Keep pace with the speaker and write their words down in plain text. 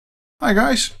Hi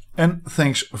guys, and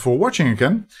thanks for watching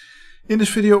again. In this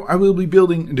video I will be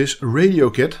building this radio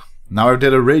kit. Now I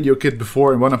did a radio kit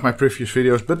before in one of my previous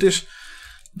videos, but this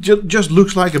just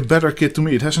looks like a better kit to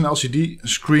me. It has an LCD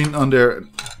screen on there,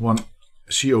 one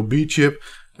COB chip,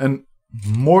 and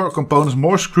more components,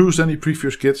 more screws than the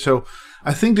previous kit, so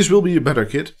I think this will be a better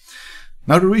kit.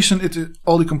 Now the reason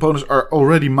all the components are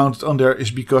already mounted on there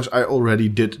is because I already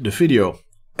did the video.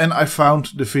 And I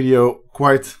found the video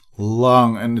quite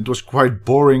long and it was quite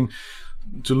boring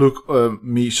to look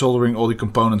me soldering all the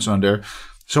components on there.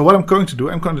 So what I'm going to do,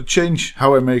 I'm going to change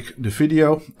how I make the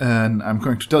video, and I'm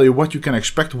going to tell you what you can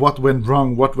expect, what went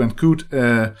wrong, what went good,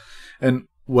 and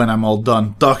when I'm all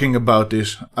done talking about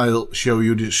this, I'll show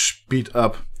you the speed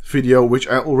up video which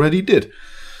I already did.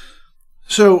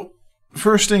 So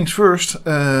first things first,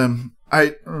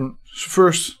 I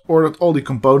first ordered all the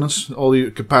components, all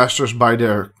the capacitors by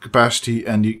their capacity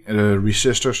and the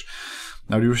resistors.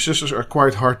 Now the resistors are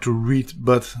quite hard to read,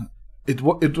 but it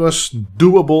was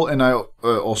doable, and I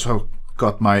also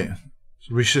got my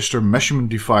resistor measurement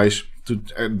device to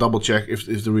double check if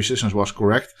the resistance was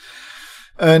correct.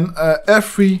 And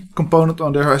every component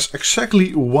on there has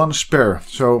exactly one spare.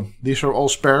 So these are all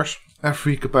spares.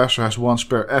 Every capacitor has one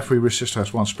spare, every resistor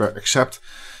has one spare, except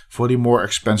for the more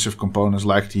expensive components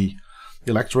like the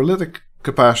electrolytic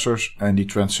capacitors and the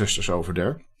transistors over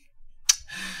there.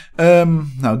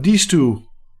 Now these two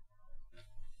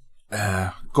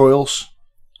coils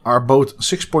are both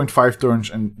 6.5 turns,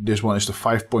 and this one is the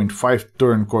 5.5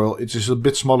 turn coil. It is a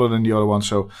bit smaller than the other one,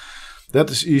 so that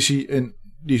is easy. And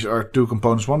these are two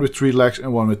components, one with 3 legs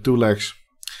and one with 2 legs.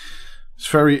 It's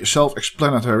very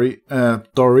self-explanatory.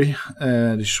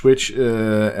 The switch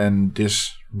and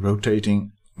this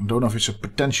rotating, I don't know if it's a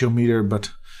potentiometer,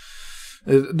 but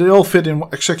they all fit in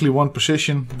exactly one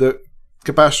position. The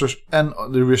capacitors and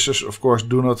the resistors, of course,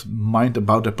 do not mind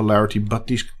about the polarity, but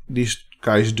these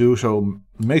guys do. So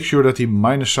make sure that the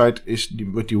minus side is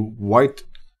with the white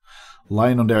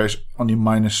line on there is on the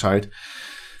minus side.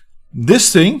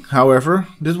 This thing, however,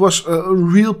 this was a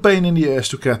real pain in the ass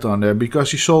to get on there,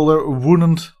 because the solder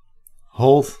wouldn't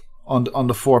hold on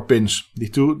the 4 pins. The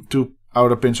two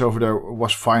outer pins over there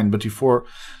was fine, but the 4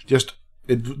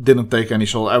 it didn't take any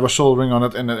solder. I was soldering on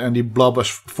it, and the blob was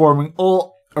forming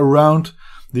all around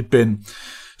the pin.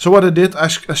 So what I did, I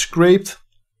scraped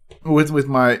with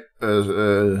my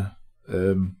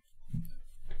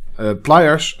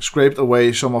pliers, scraped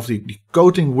away some of the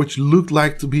coating which looked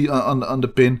like to be on the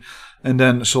pin, and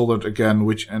then soldered again,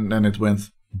 and then it went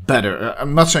better.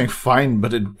 I'm not saying fine,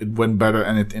 but it went better,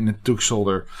 and it took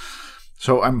solder.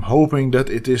 So I'm hoping that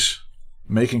it is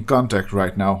making contact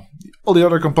right now. All the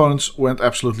other components went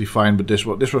absolutely fine, but this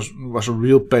was a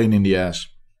real pain in the ass.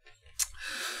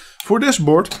 For this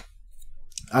board,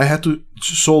 I had to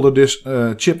solder this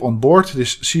chip on board,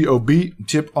 this COB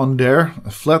chip on there,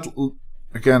 flat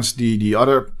against the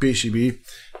other PCB.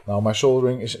 Now my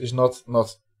soldering is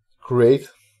not great,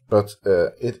 but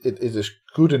it is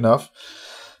good enough.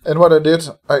 And what I did,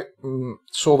 I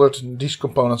soldered these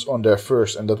components on there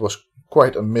first, and that was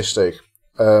quite a mistake.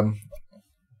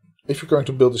 If you're going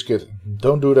to build this kit,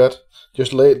 don't do that.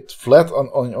 Just lay it flat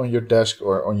on your desk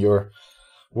or on your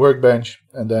workbench,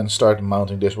 and then start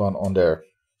mounting this one on there.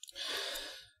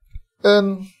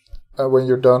 And when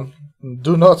you're done,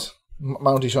 do not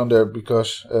mount these on there,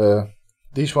 because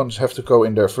these ones have to go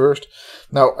in there first.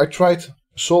 Now I tried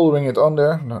soldering it on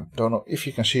there. I don't know if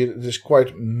you can see it. It is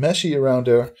quite messy around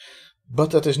there,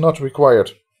 but that is not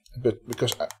required. But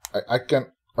because I can,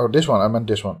 or this one, I meant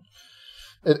this one.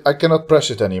 I cannot press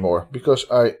it anymore because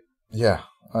I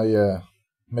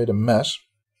made a mess.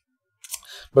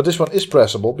 But this one is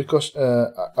pressable, because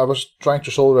I was trying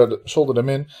to solder them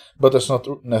in, but that's not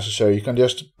necessary. You can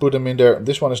just put them in there.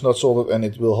 This one is not soldered and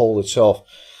it will hold itself.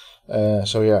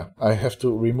 So yeah, I have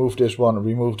to remove this one,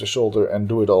 remove the solder, and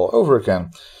do it all over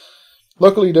again.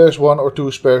 Luckily there's 1 or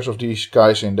 2 spares of these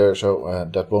guys in there, so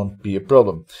that won't be a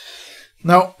problem.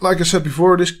 Now, like I said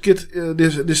before, this kit,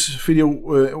 this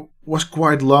video was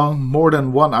quite long, more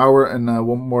than 1 hour, and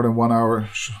more than 1 hour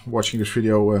watching this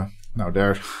video. Now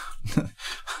there,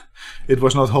 it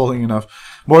was not holding enough.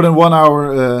 More than 1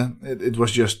 hour, it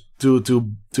was just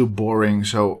too boring.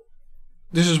 So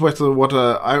this is what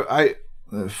I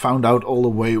found out all the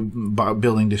way by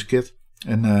building this kit.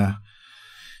 And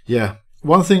yeah,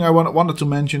 one thing I wanted to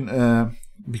mention,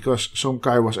 because some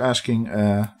guy was asking,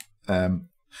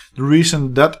 the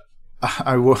reason that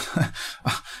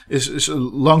is a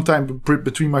long time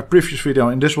between my previous video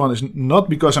and this one. Is not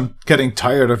because I'm getting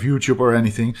tired of YouTube or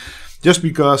anything, just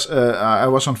because I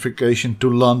was on vacation to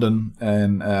London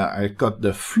and I got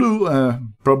the flu,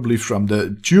 probably from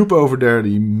the tube over there,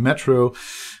 the metro,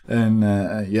 and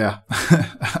yeah,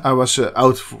 I was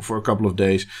out for a couple of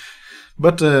days.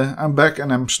 But I'm back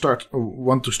and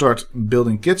want to start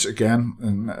building kits again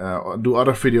and do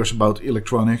other videos about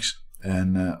electronics.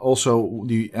 And also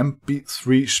the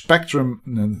MP3 Spectrum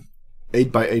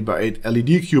 8x8x8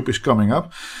 LED cube is coming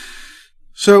up.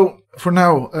 So for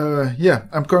now, yeah,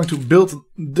 I'm going to build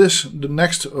the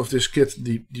next of this kit,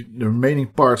 the remaining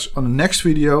parts on the next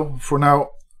video. For now,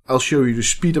 I'll show you the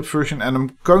speed up version, and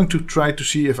I'm going to try to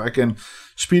see if I can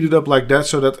speed it up like that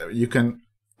so that you can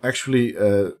actually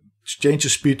change the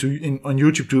speed on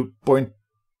YouTube to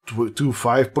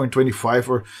 0.25, 0.25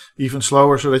 or even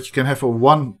slower, so that you can have a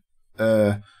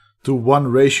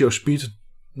 1:1 ratio speed.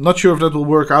 Not sure if that will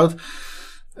work out,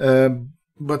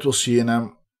 but we'll see, and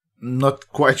I'm not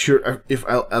quite sure if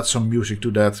I'll add some music to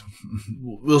that.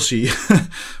 We'll see.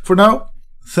 For now,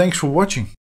 thanks for watching.